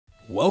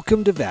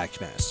Welcome to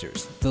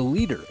VACMASTERS, the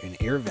leader in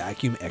air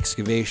vacuum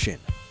excavation.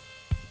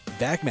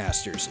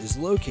 VACMASTERS is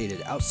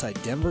located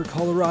outside Denver,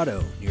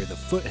 Colorado, near the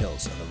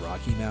foothills of the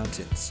Rocky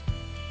Mountains.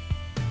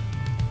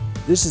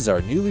 This is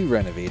our newly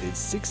renovated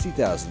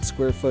 60,000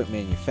 square foot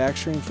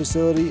manufacturing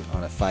facility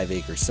on a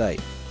 5-acre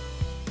site.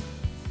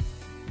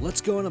 Let's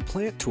go on a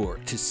plant tour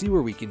to see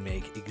where we can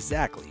make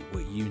exactly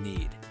what you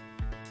need.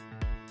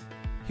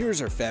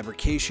 Here's our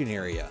fabrication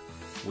area.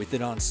 With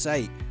it on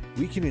site,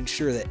 we can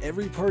ensure that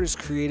every part is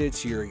created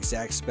to your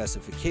exact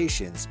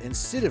specifications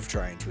instead of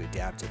trying to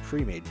adapt a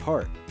pre-made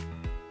part.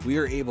 We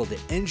are able to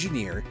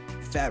engineer,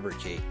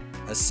 fabricate,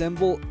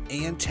 assemble,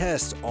 and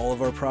test all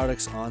of our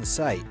products on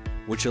site,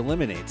 which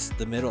eliminates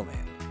the middleman.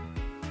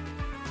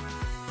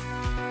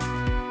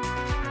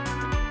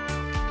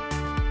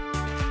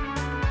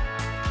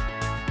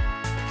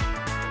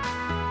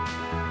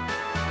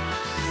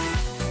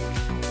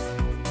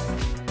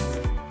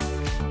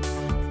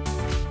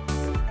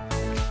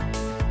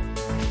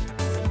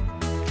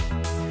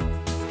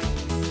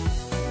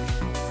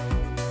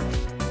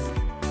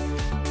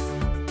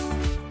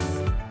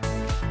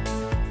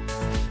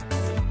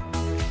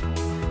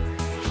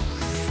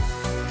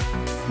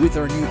 With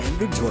our new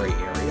inventory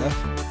area,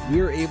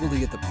 we are able to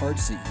get the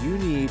parts that you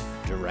need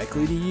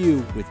directly to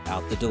you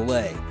without the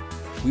delay.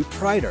 We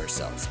pride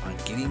ourselves on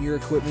getting your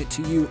equipment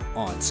to you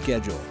on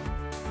schedule.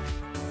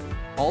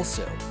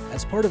 Also,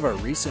 as part of our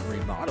recent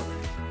remodeling,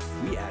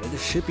 we added a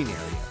shipping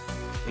area.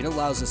 It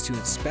allows us to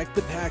inspect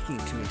the packing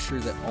to ensure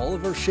that all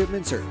of our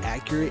shipments are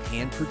accurate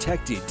and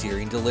protected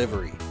during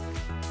delivery.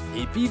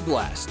 A bead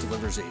blast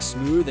delivers a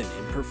smooth and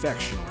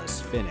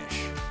imperfectionless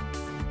finish.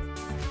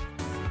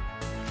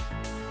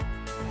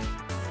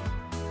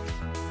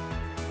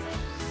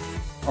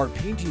 Our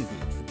painting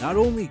booth not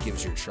only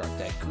gives your truck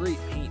that great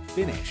paint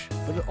finish,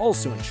 but it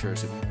also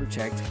ensures that we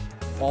protect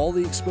all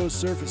the exposed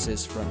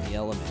surfaces from the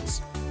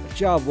elements. A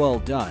job well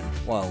done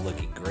while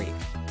looking great.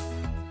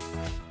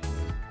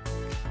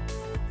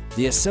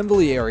 The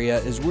assembly area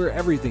is where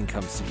everything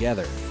comes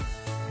together.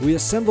 We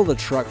assemble the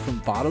truck from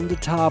bottom to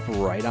top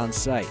right on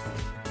site.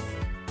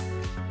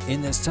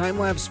 In this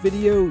time-lapse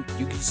video,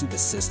 you can see the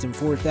System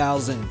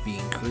 4000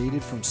 being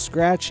created from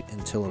scratch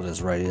until it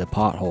is ready to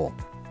pothole.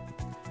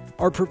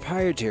 Our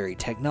proprietary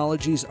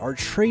technologies are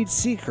trade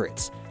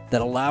secrets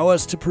that allow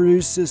us to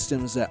produce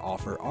systems that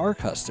offer our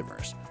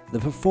customers the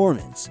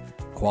performance,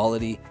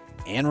 quality,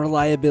 and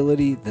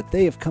reliability that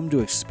they have come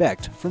to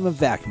expect from a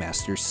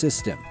VACMASTERS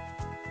system.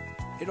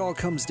 It all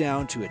comes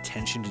down to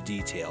attention to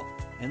detail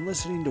and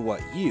listening to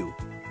what you,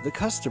 the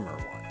customer,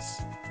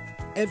 wants.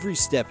 Every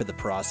step of the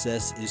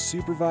process is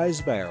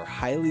supervised by our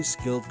highly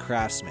skilled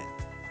craftsmen.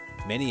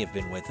 Many have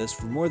been with us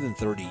for more than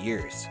 30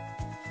 years.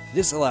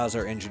 This allows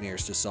our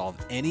engineers to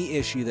solve any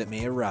issue that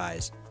may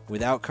arise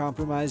without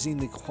compromising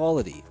the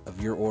quality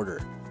of your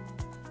order.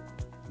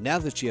 Now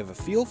that you have a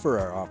feel for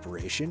our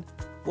operation,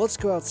 let's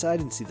go outside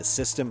and see the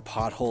system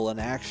pothole in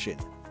action.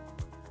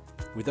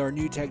 With our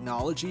new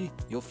technology,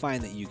 you'll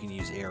find that you can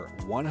use air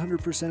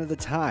 100% of the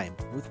time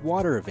with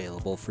water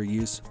available for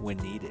use when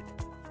needed.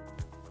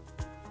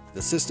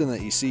 The system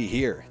that you see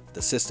here,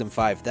 the System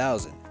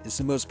 5000, is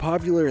the most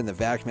popular in the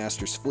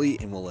VACMASTERS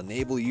fleet and will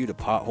enable you to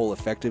pothole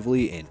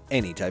effectively in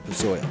any type of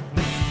soil.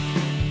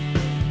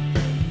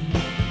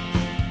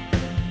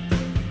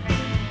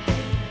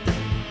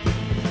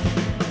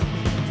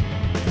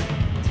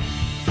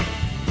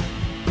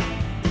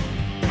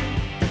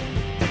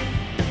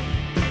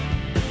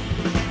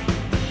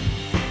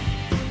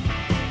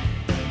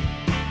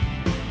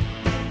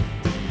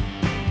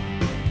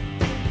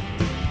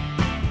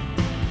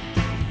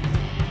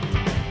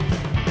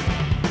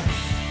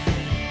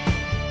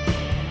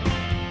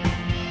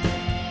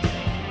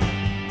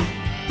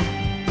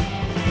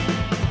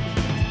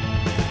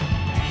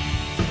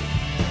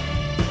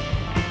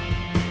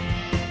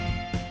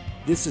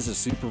 This is a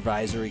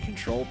supervisory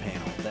control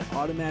panel that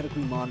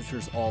automatically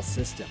monitors all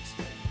systems.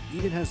 It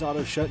even has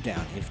auto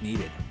shutdown if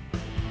needed.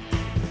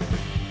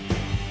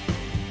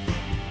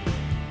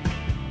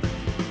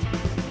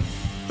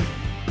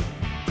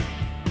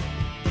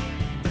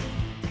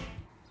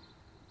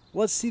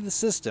 Let's see the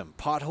system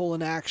pothole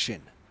in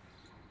action.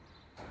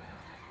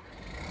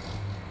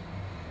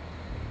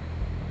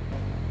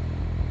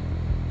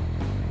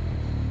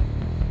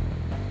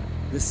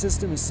 The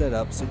system is set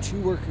up so 2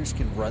 workers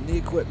can run the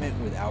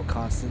equipment without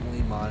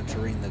constantly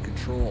monitoring the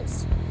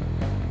controls.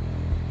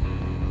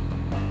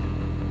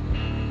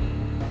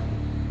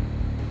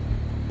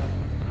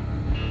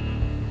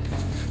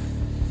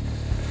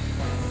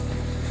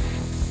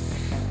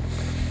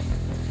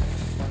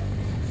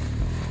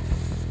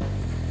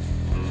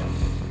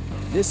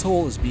 This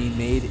hole is being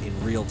made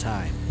in real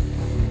time.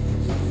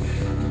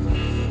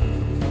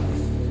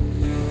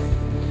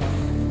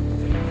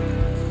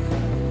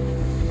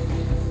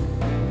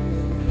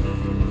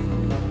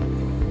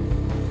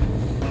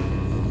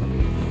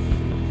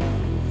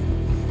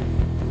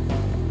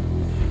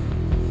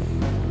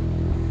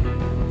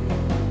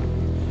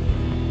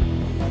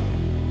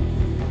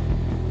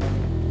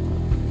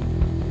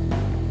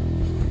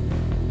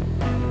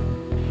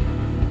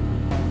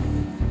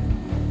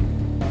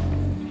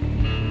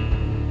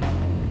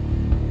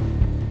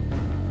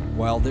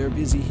 While they're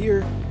busy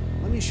here,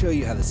 let me show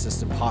you how the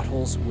system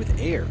potholes with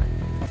air.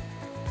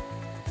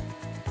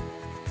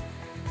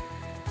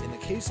 In the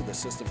case of the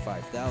System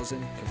 5000,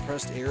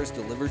 compressed air is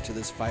delivered to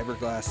this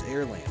fiberglass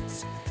air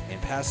lance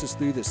and passes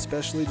through this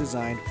specially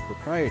designed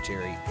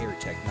proprietary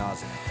AirTech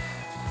nozzle.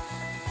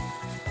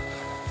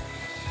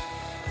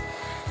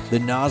 The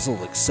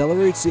nozzle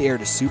accelerates the air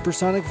to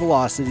supersonic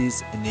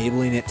velocities,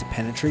 enabling it to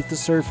penetrate the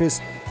surface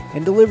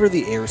and deliver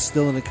the air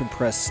still in a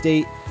compressed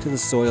state to the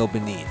soil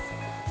beneath.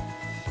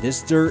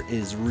 This dirt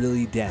is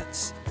really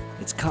dense.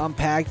 It's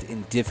compact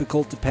and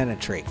difficult to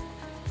penetrate.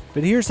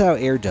 But here's how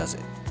air does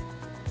it.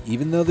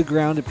 Even though the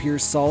ground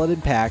appears solid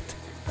and packed,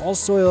 all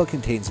soil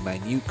contains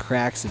minute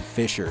cracks and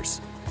fissures.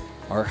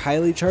 Our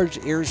highly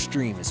charged air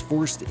stream is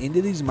forced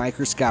into these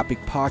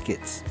microscopic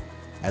pockets.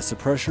 As the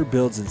pressure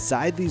builds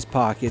inside these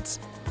pockets,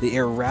 the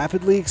air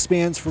rapidly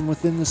expands from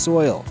within the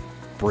soil,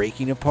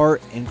 breaking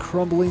apart and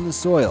crumbling the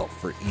soil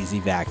for easy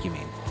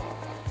vacuuming.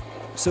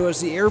 So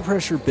as the air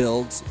pressure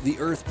builds, the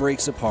earth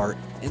breaks apart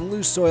and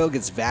loose soil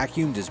gets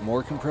vacuumed as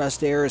more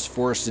compressed air is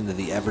forced into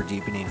the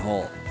ever-deepening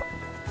hole.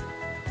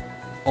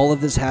 All of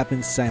this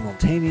happens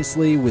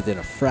simultaneously within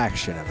a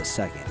fraction of a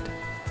second.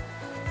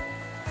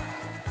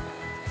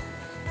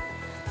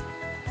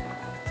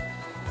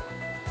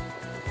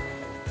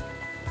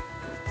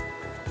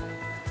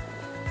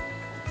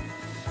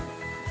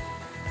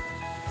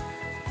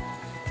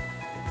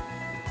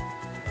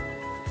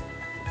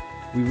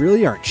 We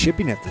really aren't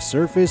chipping at the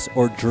surface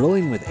or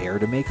drilling with air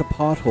to make a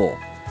pothole.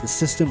 The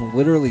system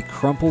literally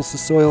crumples the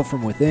soil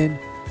from within,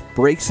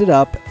 breaks it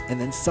up,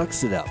 and then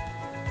sucks it up.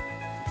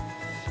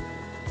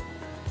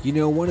 You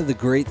know, one of the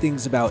great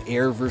things about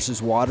air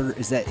versus water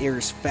is that air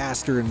is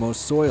faster in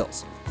most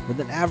soils, with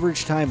an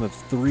average time of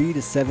 3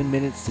 to 7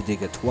 minutes to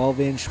dig a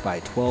 12-inch by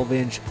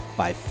 12-inch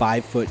by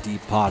 5-foot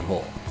deep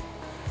pothole.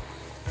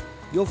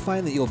 You'll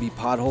find that you'll be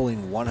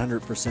potholing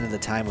 100% of the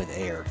time with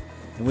air.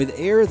 And with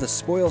air, the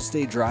spoils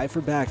stay dry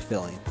for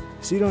backfilling,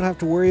 so you don't have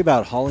to worry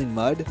about hauling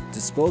mud,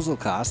 disposal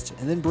costs,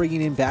 and then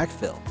bringing in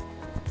backfill.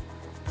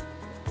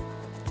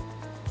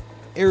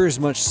 Air is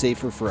much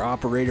safer for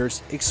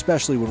operators,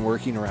 especially when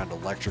working around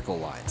electrical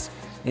lines,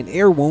 and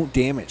air won't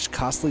damage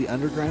costly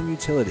underground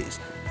utilities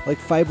like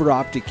fiber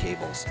optic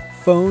cables,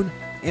 phone,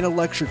 and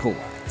electrical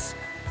lines.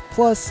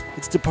 Plus,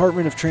 it's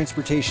Department of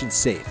Transportation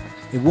safe.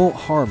 It won't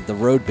harm the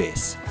road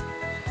base.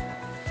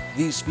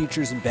 These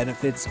features and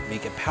benefits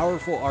make a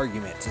powerful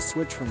argument to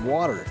switch from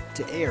water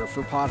to air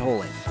for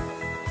potholing.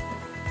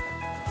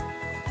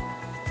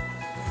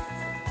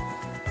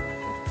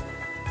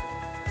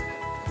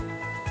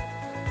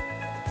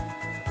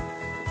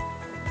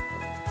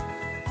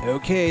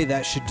 Okay,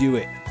 that should do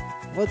it.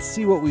 Let's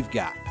see what we've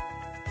got.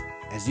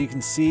 As you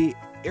can see,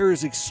 air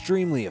is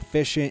extremely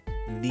efficient,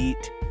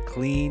 neat,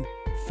 clean,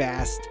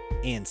 fast,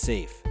 and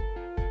safe.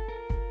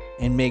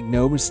 And make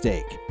no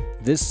mistake,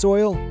 this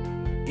soil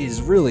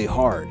is really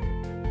hard.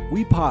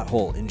 We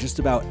pothole in just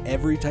about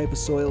every type of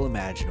soil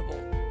imaginable,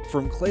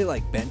 from clay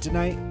like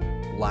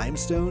bentonite,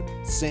 limestone,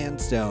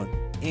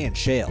 sandstone, and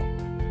shale.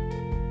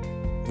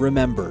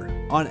 Remember,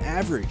 on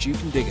average you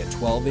can dig a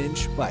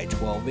 12-inch by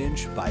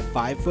 12-inch by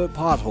 5-foot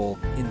pothole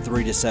in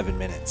 3 to 7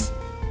 minutes.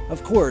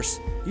 Of course,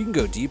 you can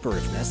go deeper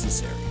if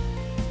necessary.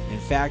 In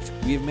fact,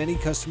 we have many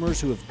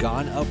customers who have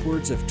gone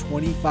upwards of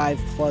 25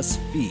 plus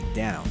feet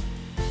down.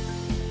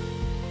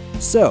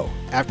 So,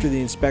 after the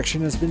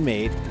inspection has been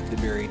made, the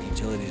buried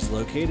utilities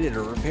located,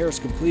 or repairs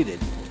completed,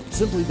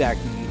 simply back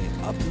the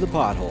unit up to the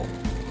pothole,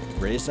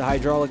 raise the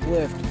hydraulic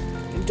lift,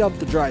 and dump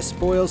the dry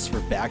spoils for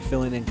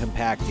backfilling and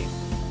compacting.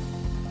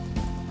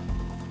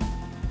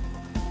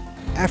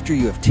 After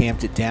you have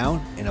tamped it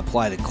down and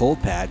applied a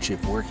cold patch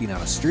if working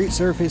on a street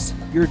surface,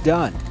 you're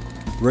done.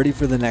 Ready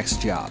for the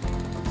next job.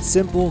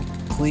 Simple,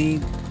 clean,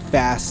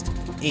 fast,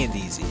 and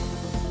easy.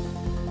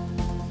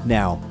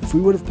 Now, if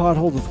we would have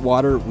potholed with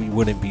water, we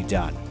wouldn't be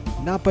done.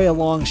 Not by a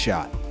long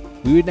shot.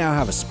 We would now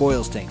have a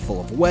spoils tank full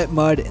of wet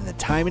mud and the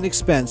time and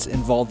expense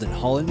involved in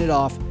hauling it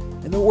off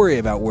and the worry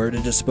about where to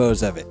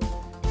dispose of it.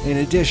 In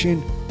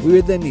addition, we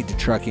would then need to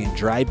truck in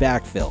dry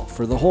backfill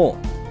for the hole.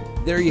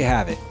 There you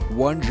have it,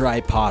 one dry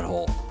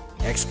pothole.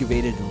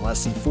 Excavated in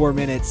less than 4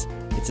 minutes,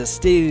 it's a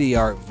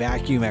state-of-the-art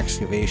vacuum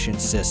excavation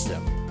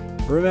system.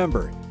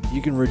 Remember,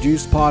 you can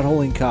reduce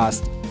potholing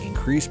costs,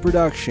 increase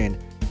production,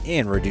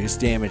 and reduce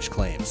damage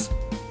claims.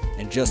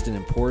 And just as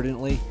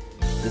importantly,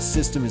 the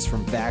system is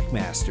from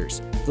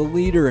VACMASTERS, the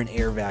leader in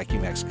air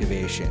vacuum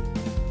excavation.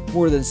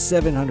 More than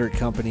 700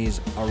 companies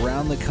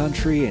around the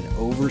country and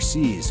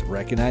overseas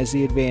recognize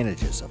the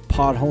advantages of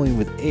potholing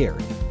with air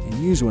and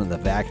use one of the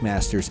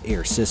VACMASTERS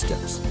air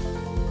systems.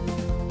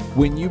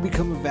 When you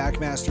become a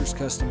VACMASTERS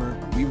customer,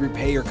 we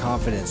repay your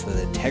confidence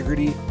with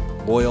integrity,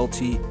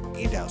 loyalty,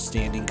 and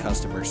outstanding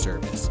customer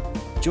service.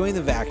 Join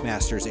the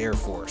VACMASTERS Air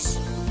Force.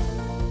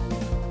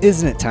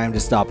 Isn't it time to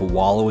stop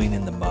wallowing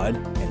in the mud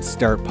and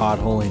start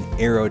potholing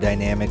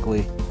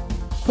aerodynamically?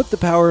 Put the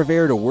power of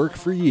air to work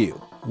for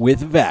you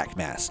with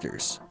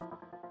VACMASTERS.